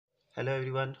Hello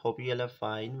everyone, hope you all are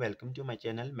fine. Welcome to my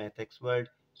channel Math Expert.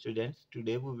 Students,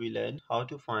 today we will learn how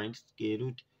to find square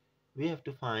root. We have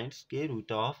to find square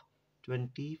root of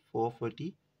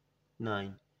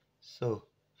 2449. So,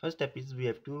 first step is we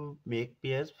have to make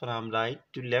pairs from right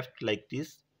to left like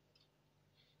this.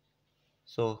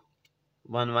 So,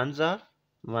 one one ज़ा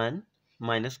one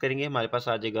minus करेंगे हमारे पास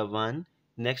आ जाएगा one.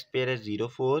 Next pair है 0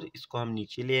 4. इसको हम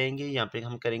नीचे ले आएंगे. यहाँ पे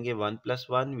हम करेंगे 1 +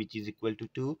 1 which is equal to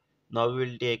 2. Now we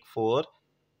will take 4.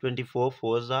 24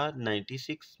 4 ज़ा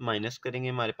 96 माइनस करेंगे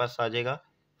हमारे पास आ जाएगा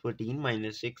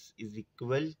 14 - 6 is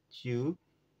equal to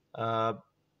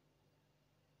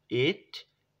 8.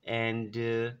 And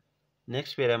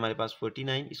next pair है हमारे पास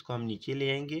 49. इसको हम नीचे ले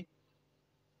आएंगे.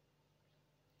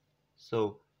 So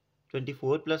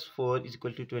 24 plus 4 is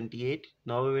equal to 28.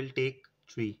 Now we will take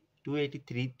 3.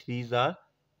 283 3s are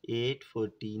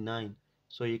 849.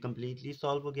 So ये completely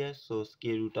solve हो गया. So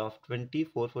square root of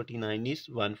 2449 is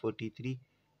 143.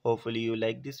 Hopefully you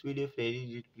like this video. If you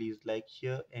did, please like,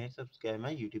 share and subscribe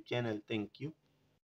my YouTube channel. Thank you.